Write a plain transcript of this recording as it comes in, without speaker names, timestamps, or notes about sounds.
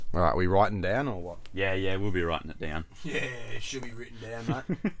All right, we writing down or what? Yeah, we'll be writing it down. Yeah, it should be written down,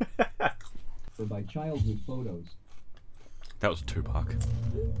 mate. Or by childhood photos. That was Tupac.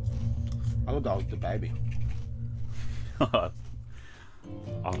 I thought that was the baby. Honestly,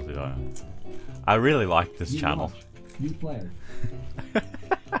 I don't know. I really like this You channel. watch. You play.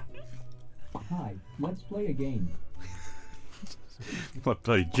 Hi, let's play a game. What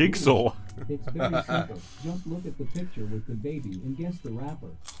bloody jigsaw? It's very simple. Just look at the picture with the baby and guess the rapper.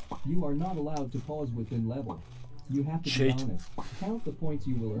 You are not allowed to pause within level. You have to Cheat. be honest. Count the points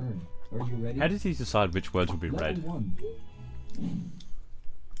you will earn. Are you ready? How did he decide which words will be Level read? 1.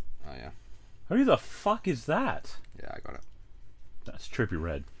 Oh yeah, Who the fuck is that? yeah, I got it. That's Trippy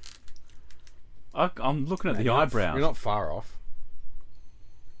Red. I'm looking at the You're not- eyebrows. You're not far off.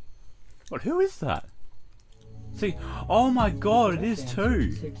 What? Who is that? See, oh my god, it is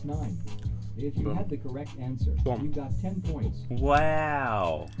too. 6-9. If you Boom. had the correct answer, Boom. you got 10 points.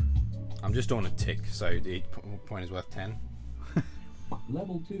 Wow. I'm just doing a tick, so each point is worth 10.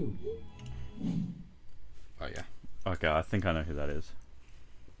 Level 2. Oh yeah. Okay, I think I know who that is.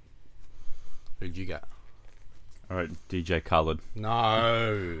 Who'd you get? Alright, DJ Khaled.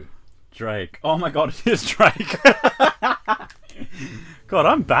 No. Drake. Oh my god, it is Drake. God,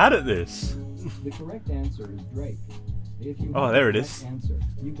 I'm bad at this. The correct answer is Drake. If you Oh, had there the it correct is. Answer,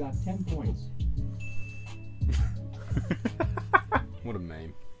 you got 10 points. What a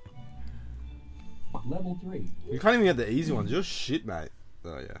meme. Level 3. You can't even get the easy ones. You're shit, mate.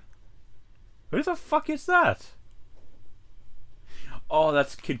 Oh yeah. Who the fuck is that? Oh,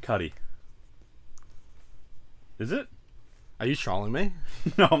 that's Kid Cudi. Is it? Are you trolling me?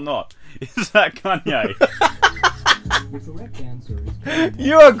 No, I'm not. Is that Kanye? The correct answer is Kanye.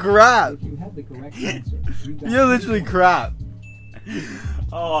 You're crap. If you had the correct answer, you got You're 10 literally points. crap.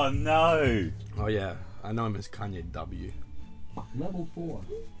 Oh no. Oh yeah, I know him as Kanye W. Level 4.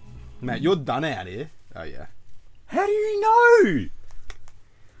 Mate, you're done out here. Oh yeah. How do you know?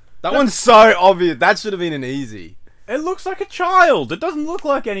 That one's so obvious. That should have been an easy. It looks like a child. It doesn't look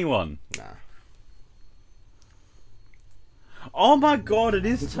like anyone. Nah. Oh my god, it The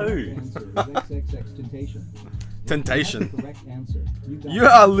is correct too. answer is XXX Temptation. Temptation. If you had the correct answer, you got You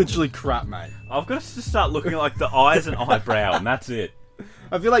are literally crap, mate. I've got to start looking at like the eyes and eyebrow, and that's it.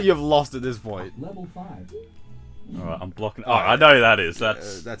 I feel like you've lost at this point. Level 5. Alright, I'm blocking. Oh, I know who that is.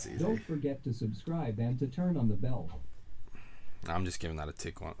 That's easy. Don't forget to subscribe and to turn on the bell. I'm just giving that a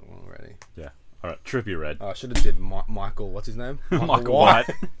tick one already. Yeah. Alright, Trippy Red. Oh, I should have did Michael. What's his name? Michael White.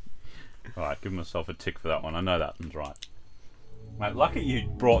 Alright, give myself a tick for that one. I know that one's right. Mate, lucky you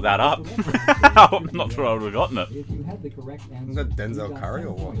brought that up. I'm not sure I would have gotten it. If you had the correct answer, Is that Denzel you got Curry 10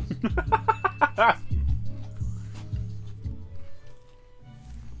 or what? points.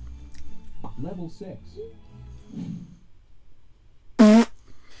 Level 6.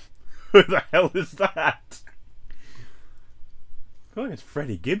 Who the hell is that? I feel like it's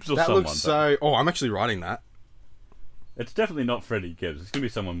Freddie Gibbs or That someone. looks but so. Oh, I'm actually writing that. It's definitely not Freddie Gibbs. It's going to be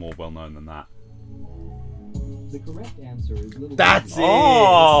someone more well known than that. The correct answer is Little That's Baby. it.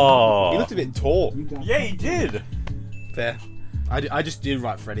 Oh! He looked a bit tall. You got Yeah, 10 he points. did. Fair. I just did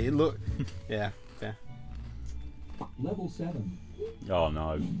write Freddie. It look. Yeah. Fair. Level 7. Oh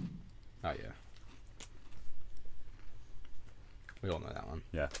no. Oh yeah. We all know that one.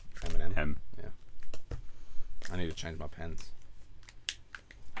 Yeah. Eminem. Him. I need to change my pens.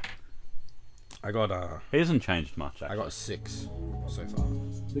 I got He hasn't changed much, actually. I got a 6 so far.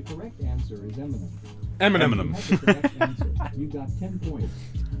 The correct answer is Eminem. Eminem. If you had the correct answer, you got 10 points.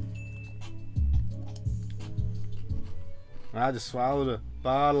 I just swallowed a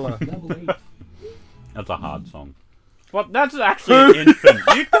bottle of. Level 8. That's a hard song. What? That's actually an infant.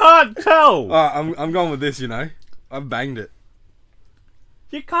 You can't tell. I'm going with this. You know, I banged it.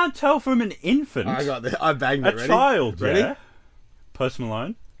 You can't tell from an infant. I got this. I banged a it. Ready? child. Ready? Yeah. Post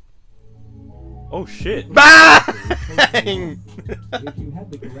Malone. Oh shit. Bang! If you had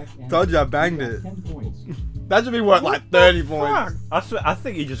the correct answer, Told you I banged you got it. 10 points. That should be worth like 30 points. Fuck. I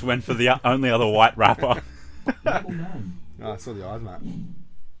think he just went for the only other white rapper. Level 9. Oh, I saw the eyes, mate.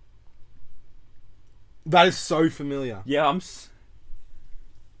 That is so familiar. Yeah,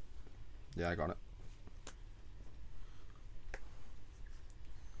 Yeah, I got it.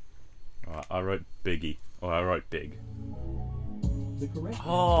 Alright, I wrote Biggie. Or I wrote Big. The correct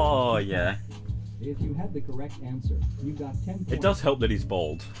Oh answer is yeah. If you had the correct answer, you got 10 points. It does help that he's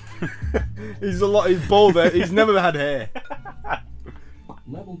bald. He's He's bald. He's never had hair.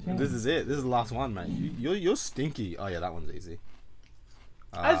 Level 10. This is it. This is the last one, mate. You're stinky. Oh yeah, that one's easy.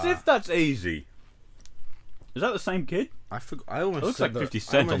 As if that's easy. Is that the same kid? I forgot. I almost It looks said like 50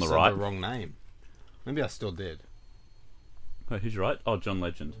 Cent on the right. the wrong name. Maybe I still did. Wait, who's right? Oh, John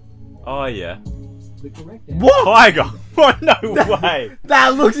Legend. Oh, yeah. The correct answer. What? Tiger! What? No way!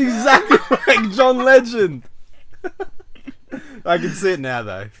 That looks exactly like John Legend. I can see it now,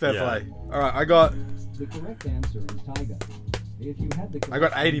 though. Fair Yeah. play. All right, I got The correct answer is Tiger. If you had the correct I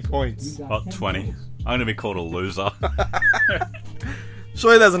got 80 answer, points. you got About 10 20. points. I'm gonna be called a loser.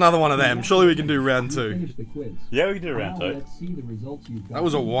 Surely there's another one of them. Surely we can do round You 2. finished the quiz. Yeah, we can do round Now 2. let's see the results you've got. That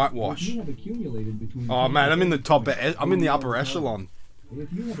was a whitewash. If you have accumulated between Oh 10 man, I'm in the to top. 30 I'm in the you upper are echelon.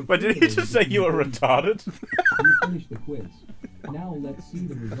 If you have Wait, did he accumulated just say you were between retarded? You finished the quiz. Now let's see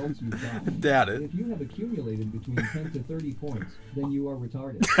the results you've got. Doubt it. If you have accumulated between 10 to 30 points, then you are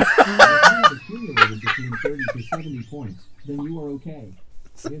retarded. If you have accumulated between 30 to 70 points, then you are okay.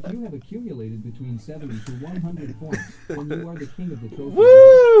 If you have accumulated between 70 to 100 points, then you are the king of the trophy.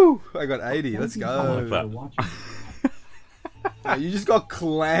 Woo! I got 80. Let's Thank you so much go. that. for watching. Oh, you just got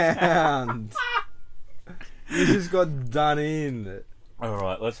clowned. You just got done in.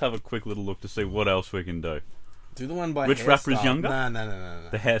 Alright, let's have a quick little look to see what else we can do. Do the one by Which rapper is hairstyle. younger? No.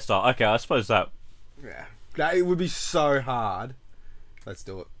 The hairstyle. Okay, I suppose that. Yeah. That it would be so hard. Let's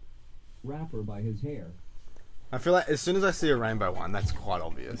do it. Rapper by his hair. I feel like as soon as I see a rainbow one, that's quite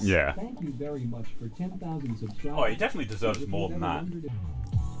obvious. Yeah. Thank you very much for 10,000 subscribers. Oh, he definitely deserves If more you've than ever that. wondered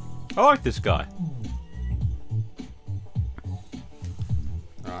I like this guy.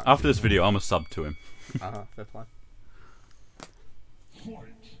 Alright. After this video, I'm a sub to him. Fair play.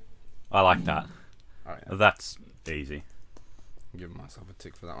 I like that. Oh yeah. That's easy. I'm giving myself a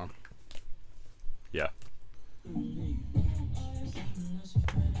tick for that one. Yeah.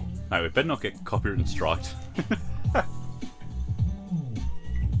 No, we better not get copyright and striked. Oh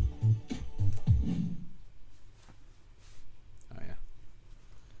yeah.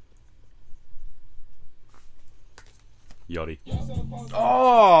 Yachty.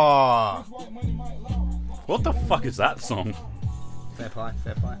 Oh! What the fuck is that song? Fair play.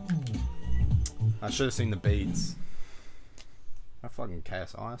 Fair play. I should have seen the beads. That fucking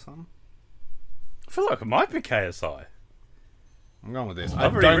KSI or something. I feel like it might be KSI. I'm going with this. I've I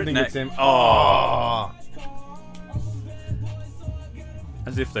already don't written think it. it's him. Oh.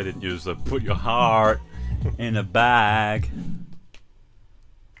 As if they didn't use the put your heart in a bag.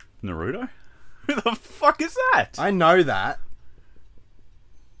 Naruto? Who the fuck is that? I know that.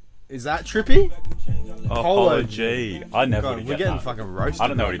 Is that Trippy? Polo G. I never God, would we're get getting that. fucking roasted. I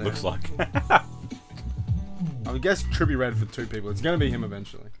don't know what he right looks now. like. I would guess Trippy Red for 2 people. It's going to be him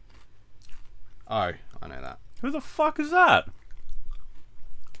eventually. Oh, I know that. Who the fuck is that?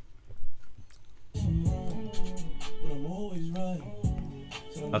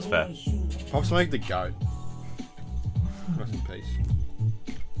 That's fair. Pop Smoke the GOAT. Rest in peace.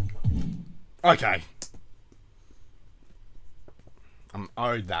 Okay. I'm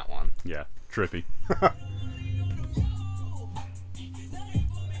owed that one. Yeah, trippy.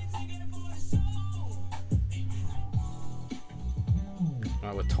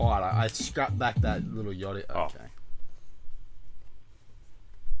 Alright, we're tired. I scrapped back that little yachty. Oh. Okay.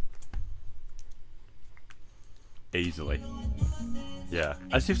 Easily. Yeah.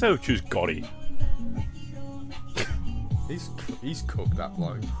 As if they would choose Gotti. He's cooked, that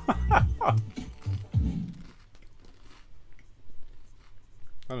bloke. I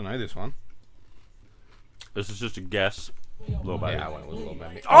don't know this one. This is just a guess. Little baby. Yeah, I went with Lil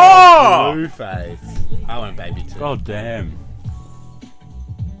Baby. Oh! Blueface. I went Baby too. God damn.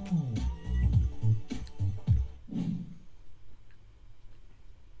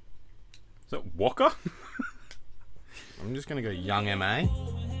 Is that Walker? I'm just gonna go Young MA.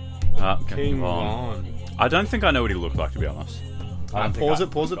 Okay, King Von. Von. I don't think I know what he looked like, to be honest. I don't think Pause I-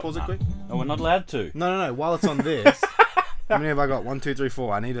 it, pause it, got pause it that. quick. No, we're not allowed to. No. While it's on this, how many have I got? 1, 2, 3,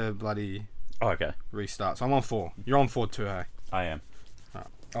 4. I need a bloody Oh, okay. restart. So I'm on 4. You're on 4 too, hey? I am. Right.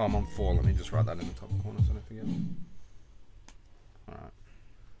 Oh, I'm on 4. Let me just write that in the top corner so I don't forget. Alright.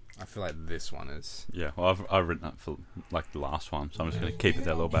 I feel like this one is. Yeah, well, I've written that for like the last one, so I'm just going to keep it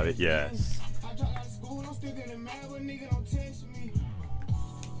there, little baby. Yes.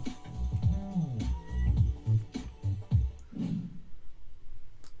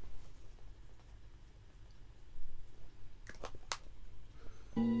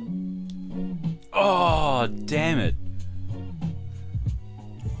 Oh, damn it.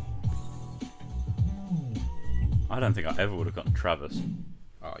 I don't think I ever would have gotten Travis.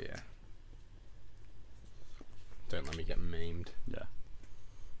 Oh, yeah. Don't let me get memed. Yeah.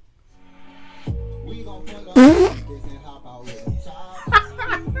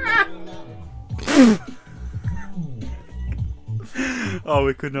 Oh,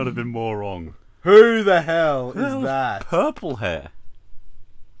 we could not have been more wrong. Who the hell is that? Purple hair.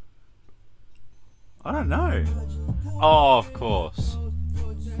 I don't know. Oh, of course.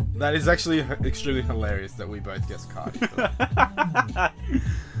 That is actually extremely hilarious that we both guessed Cardi. For that.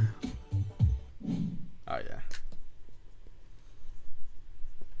 Oh yeah.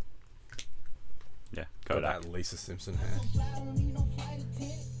 Yeah, Got Kodak. that Lisa Simpson hair.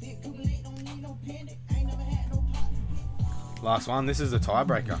 Last one. This is a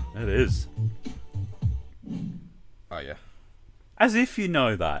tiebreaker. It is. Oh yeah. As if you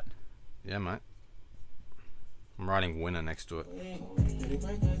know that. Yeah, mate. I'm writing winner next to it.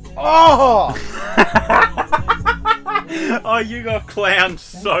 Oh! Oh, you got clowned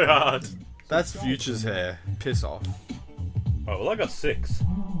so hard. That's Future's hair. Piss off. Oh, well, I got 6.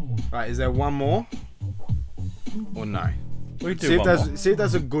 Right, is there one more? Or no? We do See if one there's more. see if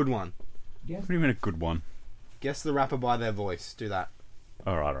there's a good one. What do you mean a good one? Guess the rapper by their voice. Do that.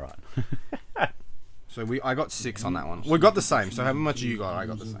 Alright. So I got 6 on that one. We got the same. So how much you got? I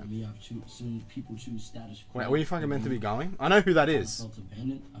got the same. Wait, were you fucking meant to be going? I know who that is.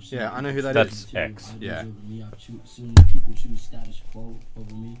 Yeah, I know who that is. That's X. Yeah.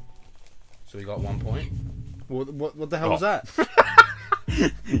 So we got 1 point. What the hell was that?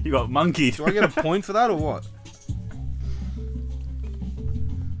 You got monkeyed. Do I get a point for that or what?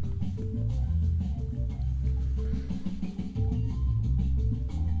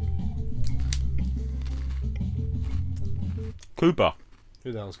 Cooper.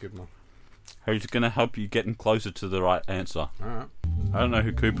 Who the hell's good, man? Who's going to help you getting closer to the right answer? Alright. I don't know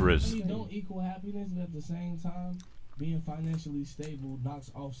who Cooper is. Don't equal happiness, but at the same time, being financially stable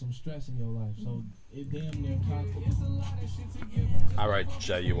knocks off some stress in your life. So it damn near conflict. I wrote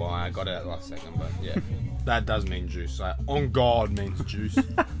JUI. I got it at last second, but yeah. That does mean juice. Like, on God means juice. Just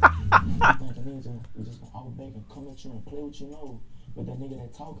out there and come at you and play with you, know. But that nigga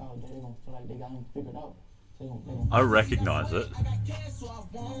that talk out there, they gonna feel like they got him figured out. They gonna I recognise it.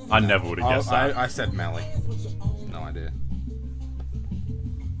 I never would have guessed that. I said Melly. No idea.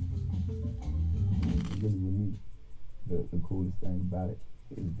 Really with me, the coolest thing about it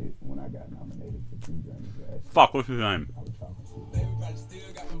is that when I got nominated for 2 Grammys last year, Fuck, what's his name? I was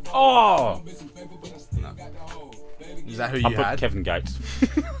talking to Oh! No. Is that who I you put had? Kevin Gates.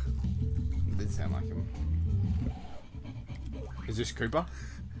 Did sound like him. Is this Cooper?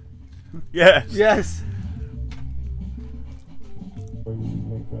 Yes. Yes.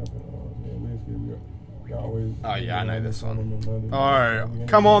 Oh yeah, I know this one. Oh,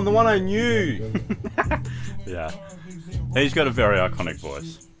 come on, the one I knew. Yeah. He's got a very iconic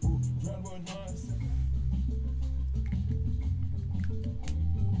voice. I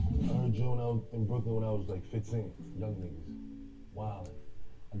heard you when I was in Brooklyn when I was like 15. Young niggas. Wow.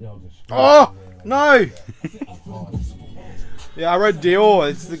 I think I was just Oh no! Yeah, I wrote Dior.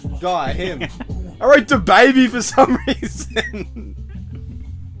 It's the guy, him. I wrote the baby for some reason.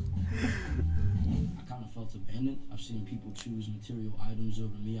 I kind of felt abandoned. I've seen people choose material items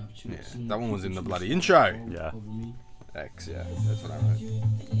over me. I've chosen That one was in people the bloody choose intro. gold Yeah. over me. X, yeah, that's what I wrote.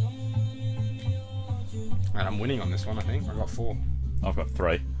 And I'm winning on this one, I think. I got 4. I've got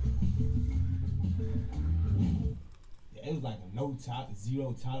 3. It was like a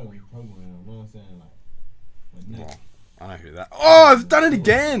zero tolerance program. You know what I'm saying? Like, but now, Well, I know who that. Oh, I've done it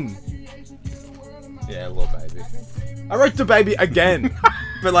again. Yeah, Lil Baby. I wrote the baby again,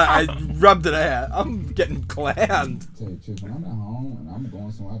 but like I rubbed it out. I'm getting clowned. Tell you the truth, when I'm at home and I'm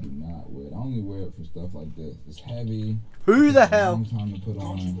going somewhere, I do not wear it. I only wear it for stuff like this. It's heavy. Who the hell? Long time to put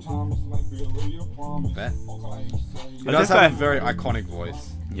on. Fair. He As does if have I- a very iconic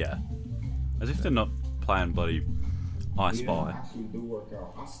voice. Yeah. As if they're not playing bloody I Spy. I actually do work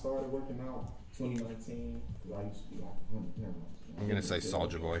out. I started working out 2019 because I used to be like 100 pounds. I'm gonna say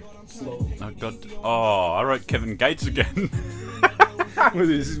Soldier Boy. Oh, God. Oh, I wrote Kevin Gates again. with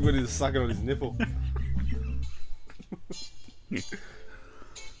his sucking on his nipple.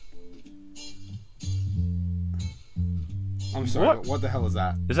 I'm sorry. What the hell is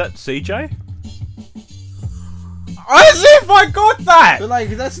that? Is that CJ? As if I got that. But like,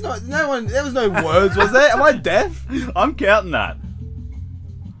 that's not. No one. There was no words, was there? Am I deaf? I'm counting that.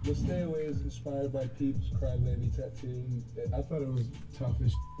 The Stay Away is inspired by Peep's Crybaby tattoo. I thought it was tough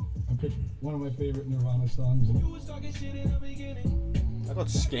as I picked one of my favorite Nirvana songs. I got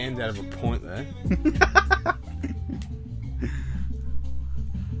scammed out of a point there.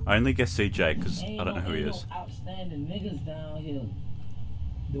 I only guess CJ because I don't know who he is. Outstanding niggas down here.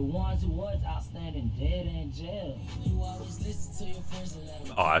 The ones who was outstanding dead in jail. You always listen to your friends and let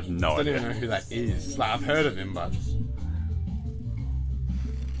them. Oh, I have no I don't even idea. know who that is. Like, I've heard of him, but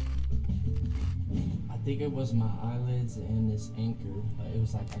I think it was my eyelids and this anchor. It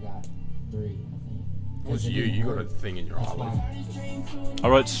was like I got 3, I think. it was you. You got a thing in your eyelid. I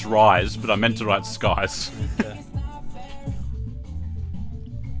wrote Skies, but I meant to write Skies.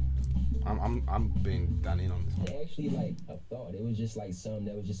 I'm being done in on this one. They actually like a thought. It was just like something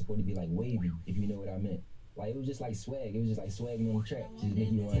that was just supposed to be like wavy, if you know what I meant. Like it was just like swag. It was just like swagging on the track. Just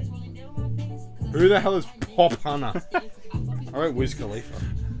make you want. Who the hell is Pop Hunter? I wrote Wiz Khalifa.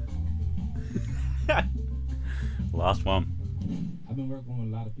 Last one. I've been working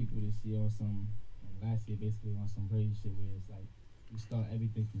with a lot of people this year on some, last year basically on some crazy shit where it's like you start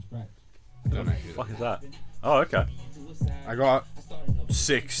everything from scratch. Don't know. What the fuck is that? Oh, okay. I got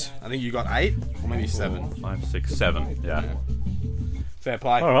 6. I think you got 8 or maybe 7. 5, 6, 7. Yeah. Fair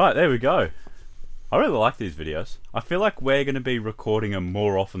play. All right, there we go. I really like these videos. I feel like we're going to be recording them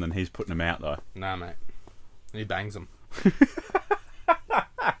more often than he's putting them out, though. Nah, mate. He bangs them.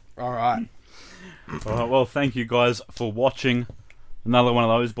 All right. All right. Well, thank you guys for watching another one of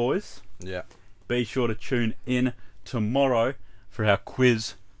those boys. Yeah. Be sure to tune in tomorrow for our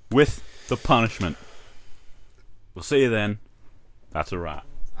quiz with the punishment. We'll see you then. That's a wrap.